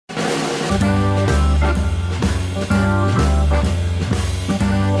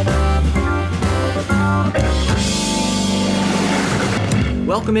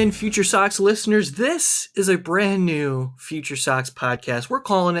Welcome in, Future Sox listeners. This is a brand new Future Sox podcast. We're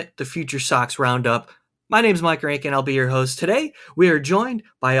calling it the FutureSox Roundup. My name is Mike Rankin. I'll be your host. Today, we are joined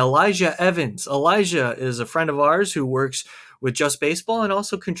by Elijah Evans. Elijah is a friend of ours who works with Just Baseball and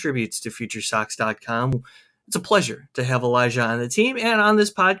also contributes to FutureSox.com. It's a pleasure to have Elijah on the team and on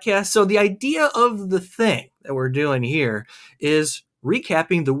this podcast. So the idea of the thing that we're doing here is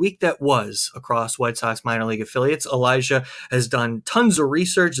recapping the week that was across White Sox minor league affiliates. Elijah has done tons of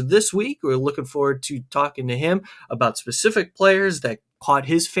research this week. We're looking forward to talking to him about specific players that caught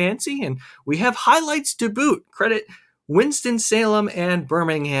his fancy, and we have highlights to boot. Credit Winston-Salem and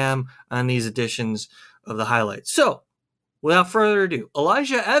Birmingham on these editions of the highlights. So, without further ado,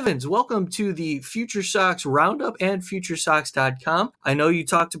 Elijah Evans, welcome to the Future Sox Roundup and FutureSox.com. I know you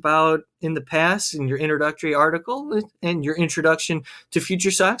talked about in the past in your introductory article and your introduction to Future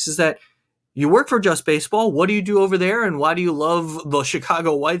Sox is that you work for Just Baseball. What do you do over there, and why do you love the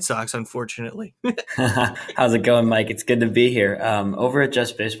Chicago White Sox, unfortunately? How's it going, Mike? It's good to be here. Over at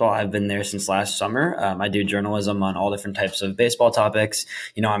Just Baseball, I've been there since last summer. I do journalism on all different types of baseball topics.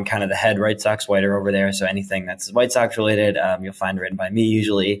 You know, I'm kind of the head White Sox writer over there, so anything that's White Sox related, you'll find written by me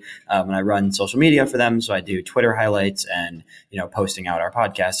usually. And I run social media for them, so I do Twitter highlights and, posting out our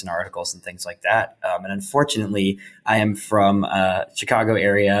podcasts and articles and things like that. And unfortunately, I am from Chicago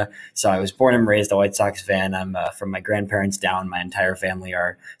area, so I was born and raised a White Sox fan. I'm from my grandparents down. My entire family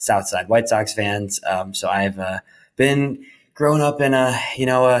are Southside White Sox fans. So I've been growing up in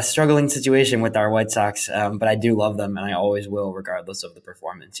a struggling situation with our White Sox, but I do love them, and I always will, regardless of the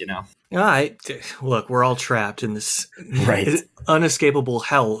performance. Look, we're all trapped in this right. unescapable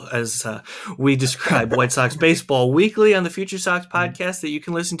hell, as we describe White Sox baseball weekly on the Future Sox podcast that you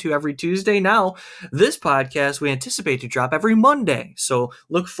can listen to every Tuesday. Now, this podcast we anticipate to drop every Monday, so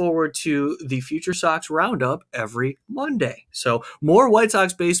look forward to the Future Sox Roundup every Monday. So more White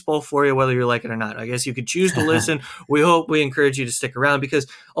Sox baseball for you, whether you like it or not. I guess you could choose to listen. We encourage you to stick around because,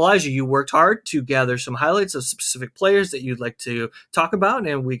 Elijah, you worked hard to gather some highlights of specific players that you'd like to talk about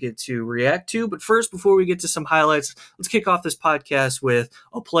and we get to react to. But first, before we get to some highlights, let's kick off this podcast with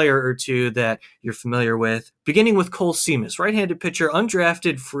a player or two that you're familiar with, beginning with Cole Seamus, right-handed pitcher,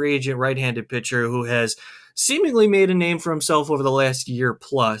 undrafted free agent right-handed pitcher who has seemingly made a name for himself over the last year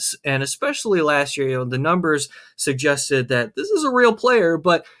plus. And especially last year, the numbers suggested that this is a real player,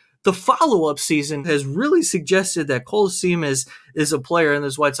 but the follow-up season has really suggested that Cole Seamus is a player in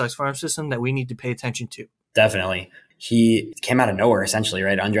this White Sox farm system that we need to pay attention to. Definitely. He came out of nowhere, essentially,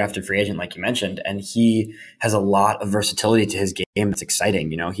 right? Undrafted free agent, like you mentioned, and he has a lot of versatility to his game. It's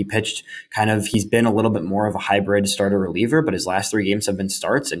exciting. He's been a little bit more of a hybrid starter reliever, but his last 3 games have been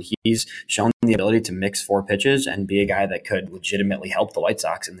starts, and he's shown the ability to mix 4 pitches and be a guy that could legitimately help the White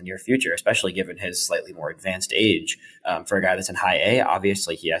Sox in the near future, especially given his slightly more advanced age. For a guy that's in high A,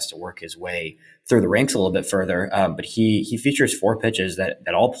 obviously he has to work his way through the ranks a little bit further, but he features 4 pitches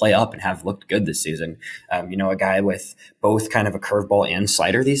that all play up and have looked good this season. A guy with both kind of a curveball and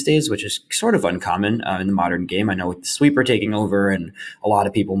slider these days, which is sort of uncommon in the modern game. I know with the sweeper taking over and a lot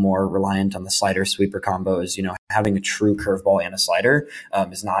of people more reliant on the slider sweeper combos, having a true curveball and a slider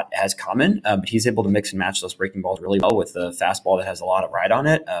is not as common, but he's able to mix and match those breaking balls really well with the fastball that has a lot of ride on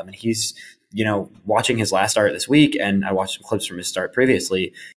it. And he's, watching his last start this week, and I watched some clips from his start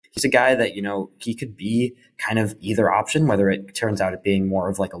previously. He's a guy that, he could be kind of either option, whether it turns out it being more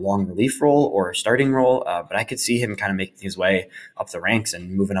of like a long relief role or a starting role. But I could see him kind of making his way up the ranks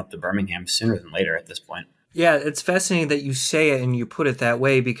and moving up to Birmingham sooner than later at this point. Yeah, it's fascinating that you say it and you put it that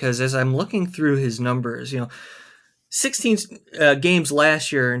way, because as I'm looking through his numbers, 16 games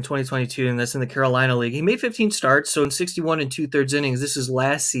last year in 2022, and that's in the Carolina League. He made 15 starts, so in 61 2/3 innings, this is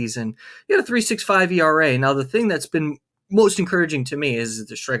last season. He had a 3.65 ERA. Now, the thing that's been most encouraging to me is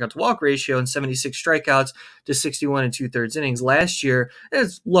the strikeout to walk ratio, and 76 strikeouts to 61 2/3 innings last year.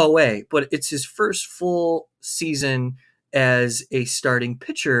 It's low A, but it's his first full season as a starting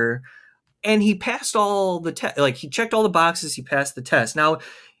pitcher, and he passed all the he checked all the boxes. He passed the test. Now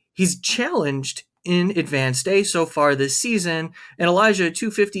he's challenged in Advanced-A so far this season, and Elijah,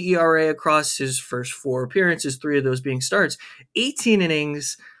 2.50 ERA across his first 4 appearances, 3 of those being starts, 18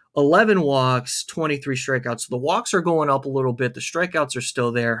 innings, 11 walks, 23 strikeouts. So the walks are going up a little bit. The strikeouts are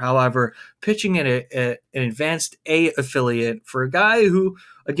still there. However, pitching at an Advanced-A affiliate for a guy who,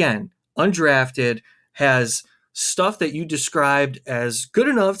 again, undrafted, has stuff that you described as good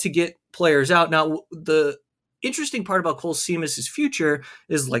enough to get players out. Now, the interesting part about Cole Seamus' future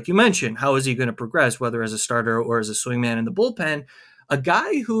is, like you mentioned, how is he going to progress, whether as a starter or as a swingman in the bullpen? A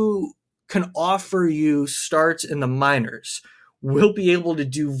guy who can offer you starts in the minors will be able to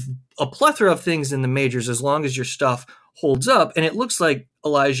do a plethora of things in the majors as long as your stuff holds up. And it looks like,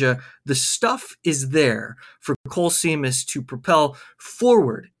 Elijah, the stuff is there for Cole Seamus to propel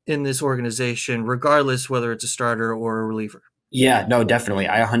forward in this organization, regardless whether it's a starter or a reliever. Yeah, no, definitely.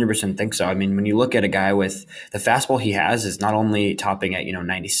 I 100% think so. I mean, when you look at a guy with the fastball he has is not only topping at,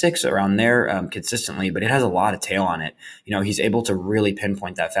 96 around there consistently, but it has a lot of tail on it. He's able to really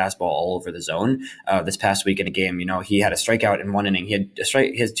pinpoint that fastball all over the zone. This past week in a game, he had a strikeout in one inning. He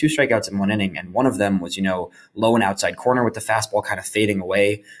has two strikeouts in one inning, and one of them was, low and outside corner with the fastball kind of fading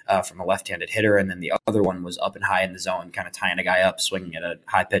away from a left-handed hitter. And then the other one was up and high in the zone, kind of tying a guy up, swinging at a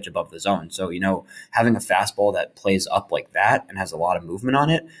high pitch above the zone. So, having a fastball that plays up like that and has a lot of movement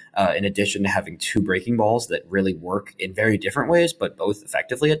on it, in addition to having two breaking balls that really work in very different ways, but both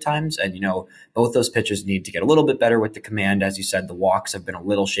effectively at times. And, both those pitchers need to get a little bit better with the command. As you said, the walks have been a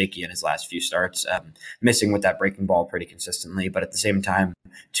little shaky in his last few starts, missing with that breaking ball pretty consistently. But at the same time,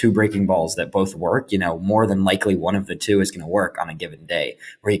 two breaking balls that both work, more than likely one of the two is going to work on a given day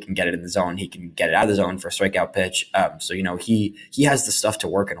where he can get it in the zone. He can get it out of the zone for a strikeout pitch. So, he has the stuff to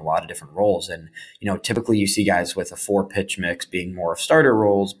work in a lot of different roles. And, typically you see guys with a 4-pitch mix being more of starter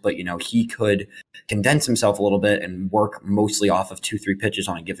roles, but, he could condense himself a little bit and work mostly off of 2-3 pitches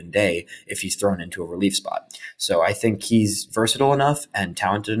on a given day if he's thrown into a relief spot. So I think he's versatile enough and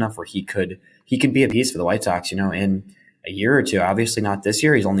talented enough where he could be a piece for the White Sox, in a year or two. Obviously not this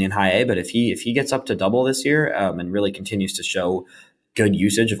year. He's only in high A, but if he gets up to double this year and really continues to show good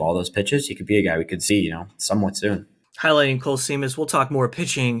usage of all those pitches, he could be a guy we could see, somewhat soon. Highlighting Cole Seamus, we'll talk more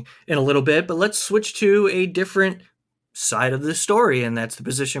pitching in a little bit, but let's switch to a different side of the story, and that's the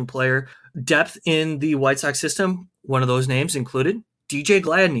position player depth in the White Sox system. One of those names included DJ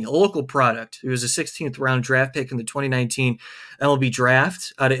Gladney, a local product. He was a 16th round draft pick in the 2019 MLB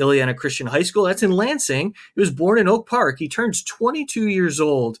draft out of Ileana Christian High School. That's in Lansing. He was born in Oak Park. He turns 22 years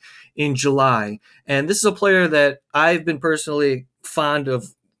old in July. And this is a player that I've been personally fond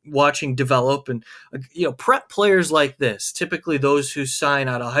of watching develop. And, prep players like this, typically those who sign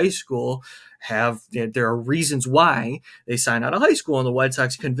out of high school, there are reasons why they sign out of high school. And the White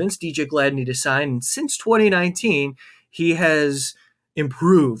Sox convinced DJ Gladney to sign. And since 2019, he has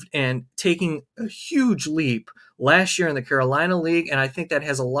improved and taking a huge leap last year in the Carolina League. And I think that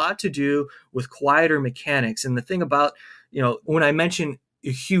has a lot to do with quieter mechanics. And the thing about, when I mention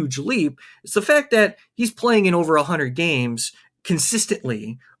a huge leap, it's the fact that he's playing in over 100 games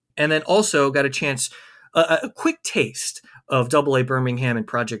consistently, and then also got a chance, a quick taste of Double-A Birmingham and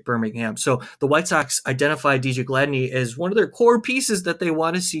Project Birmingham. So the White Sox identified DJ Gladney as one of their core pieces that they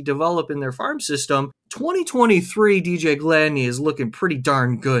want to see develop in their farm system. 2023 DJ Gladney is looking pretty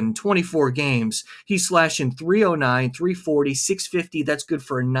darn good. In 24 games, he's slashing 309, 340, 650. That's good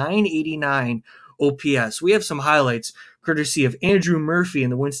for a 989 OPS. We have some highlights courtesy of Andrew Murphy in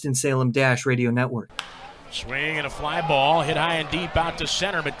the Winston-Salem Dash Radio Network. Swing and a fly ball hit high and deep out to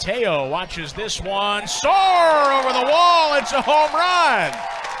center. Mateo watches this one soar over the wall. It's a home run.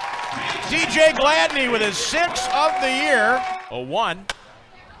 DJ Gladney with his 6th of the year. 0-1.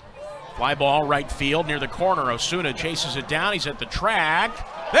 Fly ball right field near the corner. Osuna chases it down. He's at the track.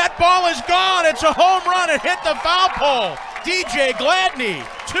 That ball is gone. It's a home run. It hit the foul pole. DJ Gladney,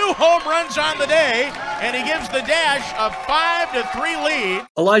 2 home runs on the day, and he gives the Dash a 5-3 lead.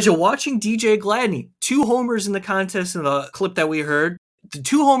 Elijah, watching DJ Gladney, 2 homers in the contest in the clip that we heard, the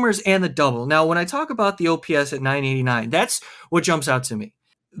 2 homers and the double. Now, when I talk about the OPS at 989, that's what jumps out to me.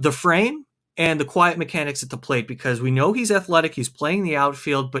 The frame and the quiet mechanics at the plate, because we know he's athletic, he's playing the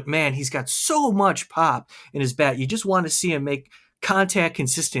outfield, but man, he's got so much pop in his bat. You just want to see him make contact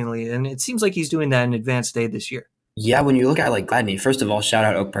consistently, and it seems like he's doing that in Advanced-A this year. Yeah, when you look at Gladney, first of all, shout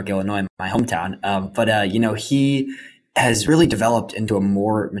out Oak Park, Illinois, my hometown. But he has really developed into a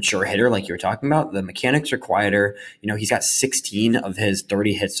more mature hitter, like you were talking about. The mechanics are quieter. He's got 16 of his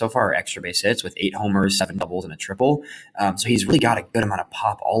 30 hits so far are extra base hits with 8 homers, 7 doubles, and a triple. So he's really got a good amount of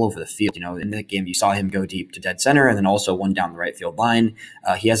pop all over the field. In that game, you saw him go deep to dead center and then also one down the right field line.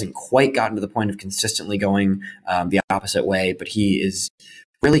 He hasn't quite gotten to the point of consistently going the opposite way, but he is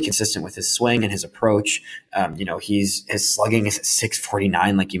really consistent with his swing and his approach. His slugging is at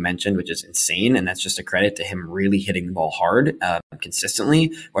 649, like you mentioned, which is insane. And that's just a credit to him really hitting the ball hard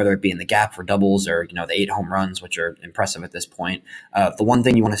consistently, whether it be in the gap for doubles or, the 8 home runs, which are impressive at this point. The one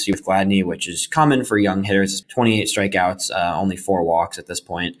thing you want to see with Gladney, which is common for young hitters, is 28 strikeouts, only 4 walks at this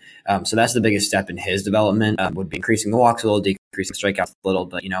point. So that's the biggest step in his development, would be increasing the walks a little, increasing strikeouts a little.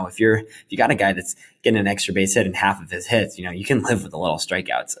 But, if you got a guy that's getting an extra base hit in half of his hits, you can live with a little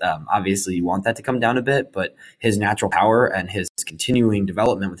strikeouts. Obviously, you want that to come down a bit, but his natural power and his continuing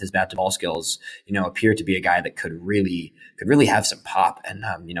development with his bat to ball skills, appear to be a guy that could really have some pop. And,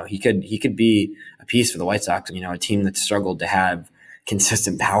 he could be a piece for the White Sox, a team that struggled to have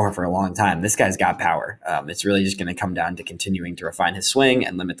consistent power for a long time. This guy's got power. It's really just going to come down to continuing to refine his swing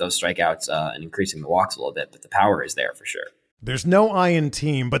and limit those strikeouts and increasing the walks a little bit. But the power is there for sure. There's no I in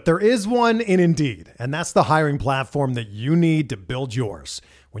team, but there is one in Indeed, and that's the hiring platform that you need to build yours.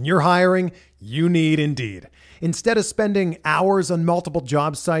 When you're hiring, you need Indeed. Instead of spending hours on multiple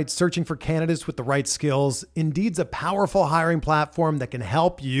job sites searching for candidates with the right skills, Indeed's a powerful hiring platform that can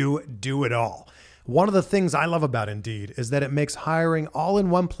help you do it all. One of the things I love about Indeed is that it makes hiring all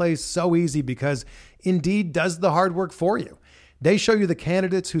in one place so easy because Indeed does the hard work for you. They show you the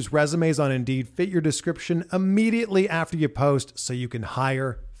candidates whose resumes on Indeed fit your description immediately after you post so you can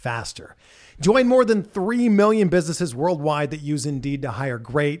hire faster. Join more than 3 million businesses worldwide that use Indeed to hire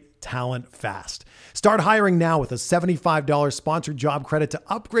great talent fast. Start hiring now with a $75 sponsored job credit to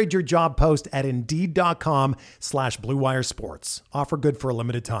upgrade your job post at Indeed.com/Blue Wire Sports. Offer good for a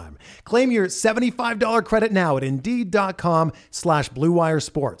limited time. Claim your $75 credit now at Indeed.com/Blue Wire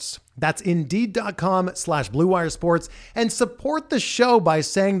Sports. That's Indeed.com/Blue Wire Sports, and support the show by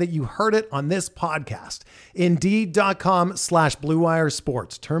saying that you heard it on this podcast. Indeed.com/Blue Wire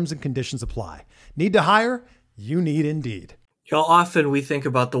Sports. Terms and conditions apply. Need to hire? You need Indeed. Often we think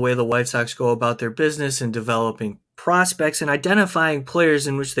about the way the White Sox go about their business and developing prospects and identifying players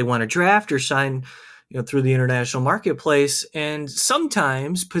in which they want to draft or sign, through the international marketplace. And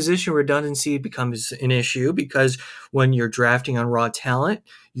sometimes position redundancy becomes an issue because when you're drafting on raw talent,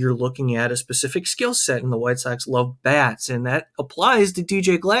 you're looking at a specific skill set, and the White Sox love bats. And that applies to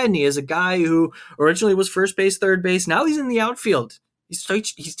DJ Gladney as a guy who originally was first base, third base. Now he's in the outfield. He's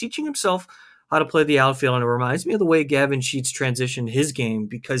teaching himself how to play the outfield. And it reminds me of the way Gavin Sheets transitioned his game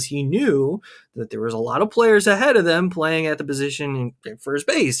because he knew that there was a lot of players ahead of them playing at the position in first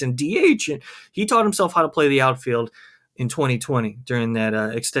base and DH. And he taught himself how to play the outfield in 2020 during that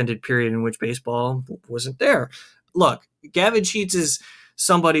extended period in which baseball wasn't there. Look, Gavin Sheets is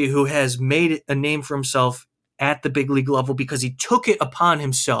somebody who has made a name for himself at the big league level because he took it upon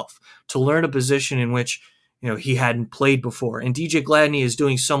himself to learn a position in which he hadn't played before. And DJ Gladney is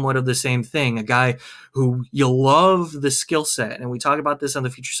doing somewhat of the same thing, a guy who you love the skill set. And we talk about this on the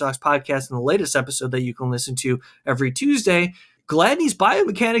FutureSox podcast in the latest episode that you can listen to every Tuesday. Gladney's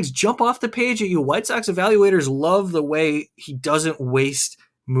biomechanics jump off the page at you. White Sox evaluators love the way he doesn't waste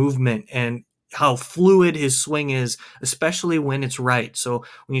movement and how fluid his swing is, especially when it's right. So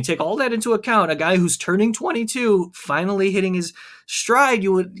when you take all that into account, a guy who's turning 22, finally hitting his stride,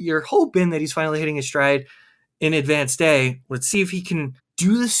 you're hoping that he's finally hitting his stride in Advanced-A. Let's see if he can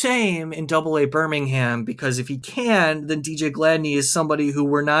do the same in Double-A Birmingham, because if he can, then DJ Gladney is somebody who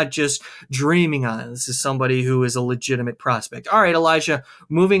we're not just dreaming on. This is somebody who is a legitimate prospect. All right, Elijah,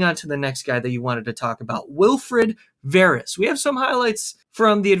 moving on to the next guy that you wanted to talk about, Wilfred Veras. We have some highlights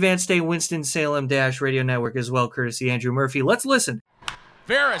from the Advanced-A Winston-Salem Radio Network as well, courtesy Andrew Murphy. Let's listen.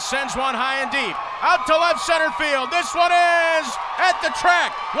 Veras sends one high and deep, out to left center field. This one is at the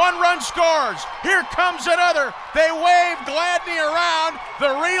track. One run scores. Here comes another. They wave Gladney around. The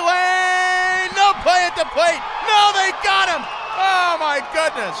relay. No play at the plate. No, they got him. Oh, my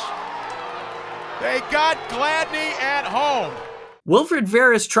goodness. They got Gladney at home. Wilfred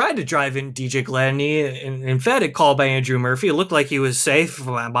Veras tried to drive in DJ Gladney, and emphatic call by Andrew Murphy. It looked like he was safe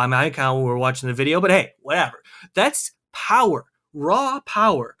by my account when we were watching the video, but hey, whatever. That's power. Raw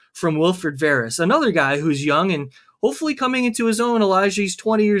power from Wilfred Veras, another guy who's young and hopefully coming into his own. Elijah, he's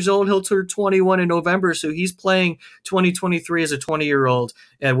 20 years old. He'll turn 21 in November, so he's playing 2023 as a 20-year-old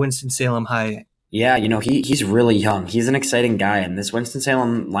at Winston-Salem High. Yeah, he's really young. He's an exciting guy, and this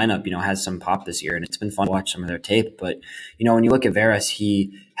Winston-Salem lineup, has some pop this year, and it's been fun to watch some of their tape. But, when you look at Veras,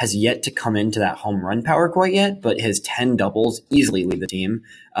 he has yet to come into that home run power quite yet, but his 10 doubles easily lead the team,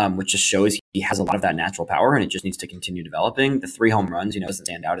 which just shows he has a lot of that natural power, and it just needs to continue developing. The 3 home runs, doesn't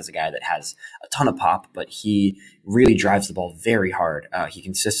stand out as a guy that has a ton of pop, but he really drives the ball very hard. He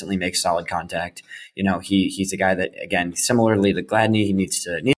consistently makes solid contact. He's a guy that, again, similarly to Gladney, he needs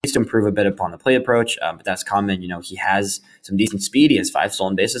to improve a bit upon the play approach, but that's common. He has some decent speed. He has 5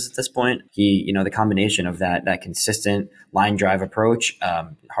 stolen bases at this point. The combination of that consistent line drive approach,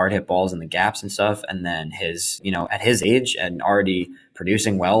 hard hit balls in the gaps and stuff, and then his, at his age and already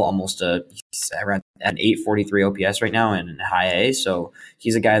producing well, almost he's around at 843 OPS right now in high A. So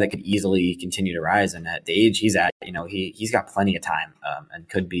he's a guy that could easily continue to rise. And at the age he's at, he's got plenty of time and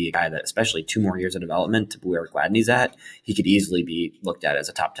could be a guy that, especially 2 more years of development to where Gladney's at, he could easily be looked at as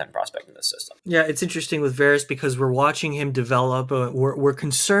a top 10 prospect in this system. Yeah, it's interesting with Veras because we're watching him develop. We're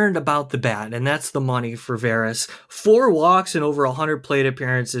concerned about the bat, and that's the money for Veras. 4 walks and over 100 plate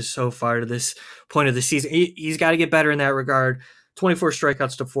appearances so far to this point of the season. He's got to get better in that regard. 24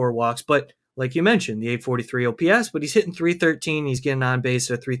 strikeouts to 4 walks, but like you mentioned, the 843 OPS, but he's hitting 313. He's getting on base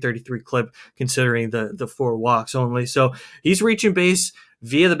at a 333 clip considering the 4 walks only. So he's reaching base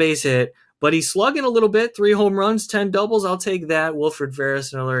via the base hit, but he's slugging a little bit. 3 home runs, 10 doubles. I'll take that. Wilfred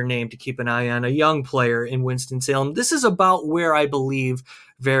Veras, another name to keep an eye on, a young player in Winston-Salem. This is about where I believe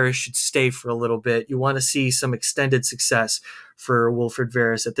Veras should stay for a little bit. You want to see some extended success for Wilfred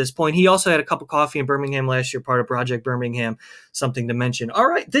Veras at this point. He also had a cup of coffee in Birmingham last year, part of Project Birmingham, something to mention. All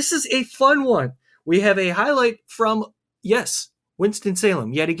right, this is a fun one. We have a highlight from, yes,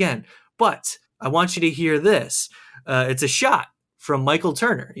 Winston-Salem yet again, but I want you to hear this. It's a shot from Michael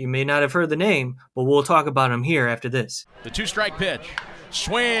Turner. You may not have heard the name, but we'll talk about him here after this. The 2-strike pitch.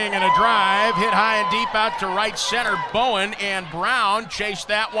 Swing and a drive, hit high and deep out to right center. Bowen and Brown chase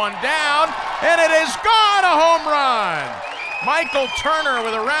that one down, and it is gone, a home run. Michael Turner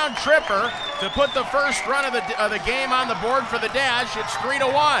with a round tripper to put the first run of the game on the board for the Dash. It's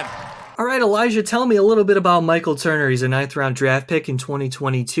 3-1. All right, Elijah, tell me a little bit about Michael Turner. He's a 9th-round draft pick in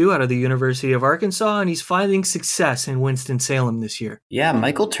 2022 out of the University of Arkansas, and he's finding success in Winston-Salem this year. Yeah,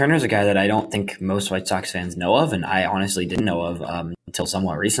 Michael Turner's a guy that I don't think most White Sox fans know of, and I honestly didn't know of until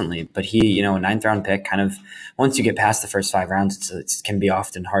somewhat recently. But he, a 9th-round pick, kind of, once you get past the first 5 rounds, it can be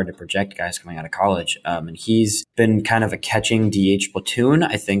often hard to project guys coming out of college. And he's been kind of a catching DH platoon.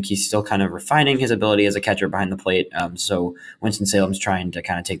 I think he's still kind of refining his ability as a catcher behind the plate. So Winston-Salem's trying to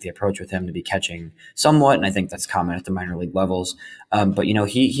kind of take the approach with him to be catching somewhat, and I think that's common at the minor league levels. But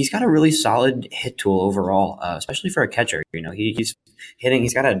he's got a really solid hit tool overall, especially for a catcher. He's hitting.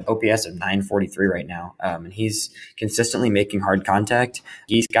 He's got an OPS of 943 right now, and he's consistently making hard contact.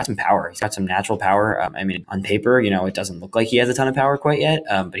 He's got some power. He's got some natural power. On paper, it doesn't look like he has a ton of power quite yet,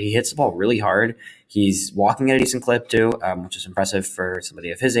 but he hits the ball really hard. He's walking at a decent clip too, which is impressive for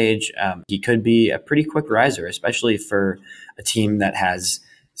somebody of his age. He could be a pretty quick riser, especially for a team that has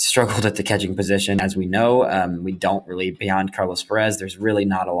struggled at the catching position. As we know, we don't really, beyond Carlos Perez, there's really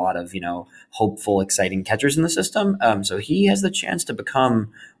not a lot of, hopeful, exciting catchers in the system. So he has the chance to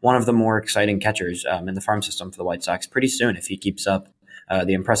become one of the more exciting catchers in the farm system for the White Sox pretty soon if he keeps up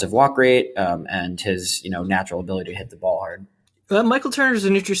the impressive walk rate and his, natural ability to hit the ball hard. Michael Turner is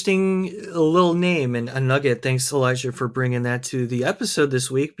an interesting little name and a nugget. Thanks, Elijah, for bringing that to the episode this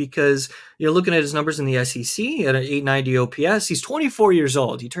week because you're looking at his numbers in the SEC at an 890 OPS. He's 24 years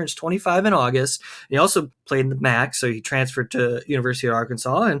old. He turns 25 in August. He also played in the MAC, so he transferred to University of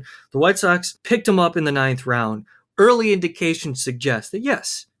Arkansas, and the White Sox picked him up in the 9th round. Early indications suggest that,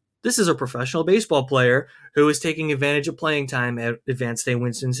 yes, this is a professional baseball player who is taking advantage of playing time at Advanced-A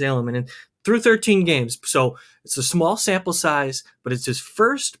Winston-Salem. And through 13 games. So it's a small sample size, but it's his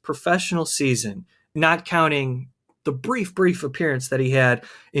first professional season, not counting the brief appearance that he had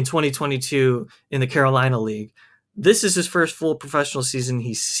in 2022 in the Carolina League. This is his first full professional season.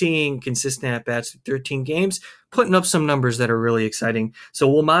 He's seeing consistent at-bats through 13 games, putting up some numbers that are really exciting. So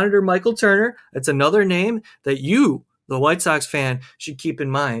we'll monitor Michael Turner. That's another name that you, the White Sox fan, should keep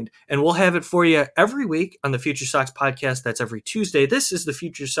in mind. And we'll have it for you every week on the Future Sox podcast. That's every Tuesday. This is the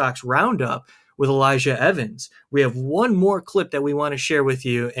Future Sox Roundup with Elijah Evans. We have one more clip that we want to share with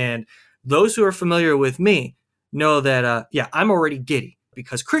you. And those who are familiar with me know that, I'm already giddy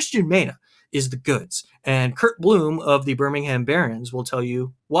because Christian Mena is the goods. And Kurt Bloom of the Birmingham Barons will tell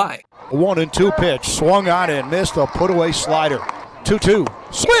you why. A 1-2 pitch, swung on and missed a put-away slider.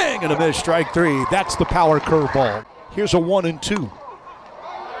 2-2, swing and a miss, strike 3. That's the power curveball. Here's a 1-2.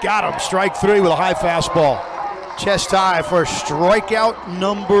 Got him. Strike 3 with a high fastball. Chest high for strikeout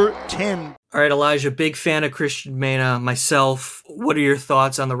number 10. All right, Elijah, big fan of Christian Mena. Myself, what are your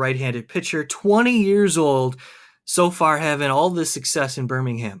thoughts on the right-handed pitcher? 20 years old, so far having all this success in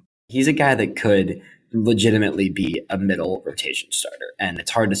Birmingham. He's a guy that could legitimately be a middle rotation starter. And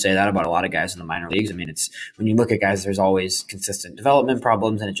it's hard to say that about a lot of guys in the minor leagues. It's when you look at guys, there's always consistent development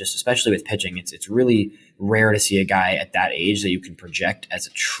problems. And it just, especially with pitching, it's really, rare to see a guy at that age that you can project as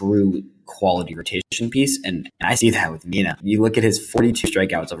a true quality rotation piece. And I see that with Mina. You look at his 42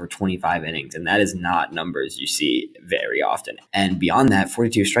 strikeouts over 25 innings, and that is not numbers you see very often. And beyond that,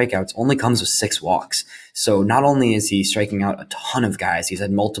 42 strikeouts only comes with 6 walks. So not only is he striking out a ton of guys, he's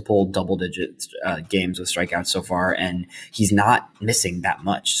had multiple double-digit games with strikeouts so far, and he's not missing that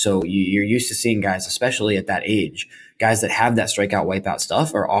much. So you're used to seeing guys, especially at that age, guys that have that strikeout wipeout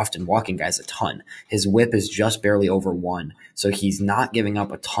stuff are often walking guys a ton. His whip is just barely over 1. So he's not giving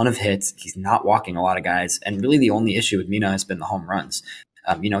up a ton of hits. He's not walking a lot of guys. And really the only issue with Mina has been the home runs.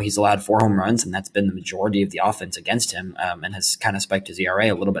 He's allowed 4 home runs, and that's been the majority of the offense against him, and has kind of spiked his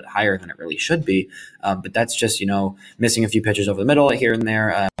ERA a little bit higher than it really should be. But that's just, missing a few pitches over the middle here and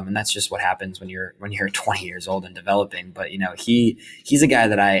there. And that's just what happens when you're 20 years old and developing. But, he's a guy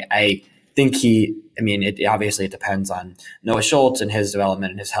that I think it obviously it depends on Noah Schultz and his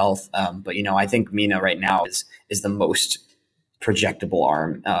development and his health. But I think Mina right now is the most projectable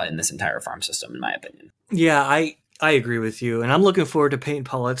arm in this entire farm system, in my opinion. Yeah, I agree with you, and I'm looking forward to Peyton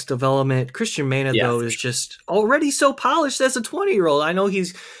Paulette's development. Christian Mena, though, is just already so polished as a 20-year-old. I know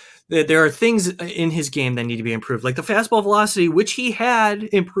there are things in his game that need to be improved, like the fastball velocity, which he had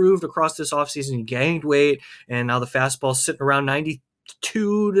improved across this offseason. He gained weight, and now the fastball's sitting around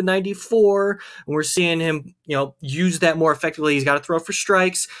 92 to 94, and we're seeing him use that more effectively. He's got to throw for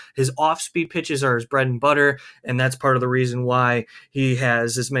strikes. His off-speed pitches are his bread and butter, and that's part of the reason why he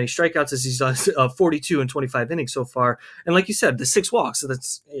has as many strikeouts as he's done, 42 and 25 innings so far. And like you said, the 6 walks.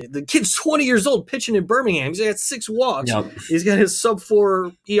 That's the kid's 20 years old pitching in Birmingham. He's got 6 walks. Yep. He's got his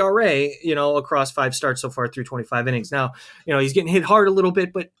sub-4 ERA, across 5 starts so far through 25 innings. Now, he's getting hit hard a little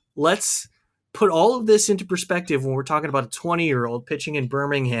bit, but let's put all of this into perspective when we're talking about a 20-year-old pitching in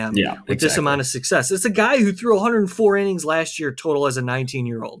Birmingham with this amount of success. It's a guy who threw 104 innings last year total as a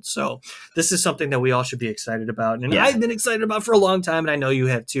 19-year-old. So this is something that we all should be excited about. And I've been excited about for a long time, and I know you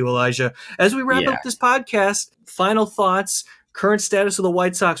have too, Elijah. As we wrap up this podcast, final thoughts, current status of the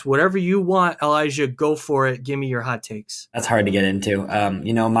White Sox, whatever you want, Elijah, go for it. Give me your hot takes. That's hard to get into.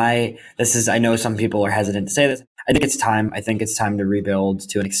 I know some people are hesitant to say this. I think it's time. I think it's time to rebuild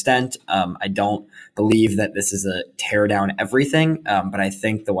to an extent. I don't believe that this is a tear down everything, but I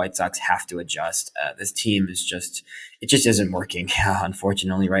think the White Sox have to adjust. This team is just isn't working,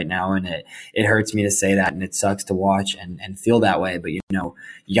 unfortunately, right now, and it hurts me to say that, and it sucks to watch and feel that way. But you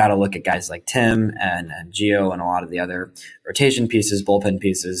got to look at guys like Tim and Gio and a lot of the other rotation pieces, bullpen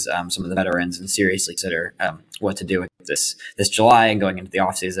pieces, some of the veterans, and seriously consider what to do with this July and going into the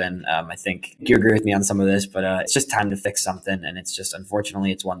offseason. I think you agree with me on some of this, but it's just time to fix something. And it's just,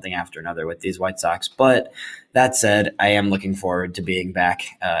 unfortunately, it's one thing after another with these White Sox. But that said, I am looking forward to being back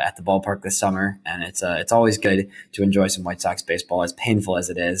at the ballpark this summer. And it's always good to enjoy some White Sox baseball, as painful as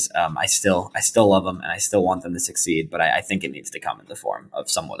it is. I still love them, and I still want them to succeed. But I think it needs to come in the form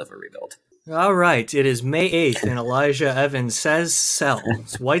of somewhat of a rebuild. All right. It is May 8th, and Elijah Evans says sell.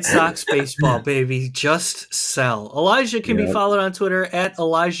 It's White Sox baseball, baby. Just sell. Elijah can be followed on Twitter at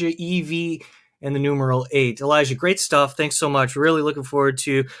ElijahEV and the numeral 8. Elijah, great stuff. Thanks so much. Really looking forward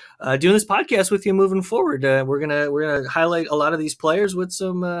to doing this podcast with you moving forward. We're gonna highlight a lot of these players with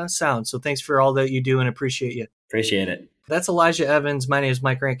some sound. So thanks for all that you do, and appreciate you. Appreciate it. That's Elijah Evans. My name is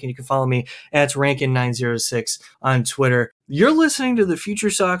Mike Rankin. You can follow me at Rankin906 on Twitter. You're listening to the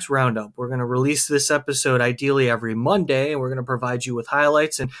FutureSox Roundup. We're going to release this episode ideally every Monday, and we're going to provide you with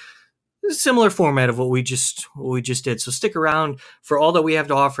highlights and a similar format of what we just did. So stick around for all that we have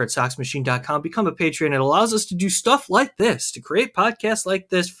to offer at SoxMachine.com. Become a patron. It allows us to do stuff like this, to create podcasts like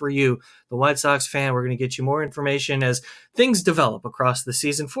this for you, the White Sox fan. We're going to get you more information as things develop across the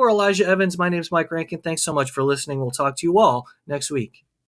season. For Elijah Evans, my name is Mike Rankin. Thanks so much for listening. We'll talk to you all next week.